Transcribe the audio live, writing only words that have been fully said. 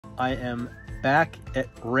I am back at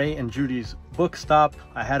Ray and Judy's book stop.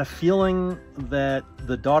 I had a feeling that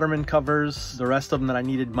the Dauterman covers, the rest of them that I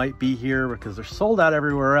needed, might be here because they're sold out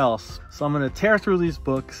everywhere else. So I'm gonna tear through these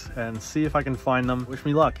books and see if I can find them. Wish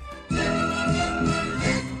me luck.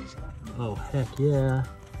 Oh, heck yeah.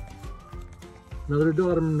 Another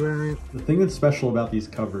Dauterman variant. The thing that's special about these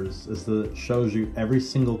covers is that it shows you every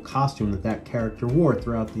single costume that that character wore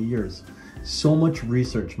throughout the years. So much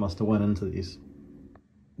research must have went into these.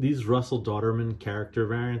 These Russell Dauterman character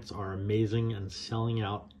variants are amazing and selling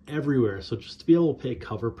out everywhere. So just to be able to pay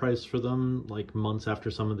cover price for them like months after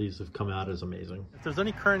some of these have come out is amazing. If there's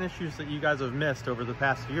any current issues that you guys have missed over the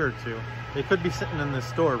past year or two, they could be sitting in this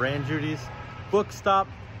store, Ray and Judy's book stop,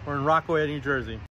 or in Rockaway, New Jersey.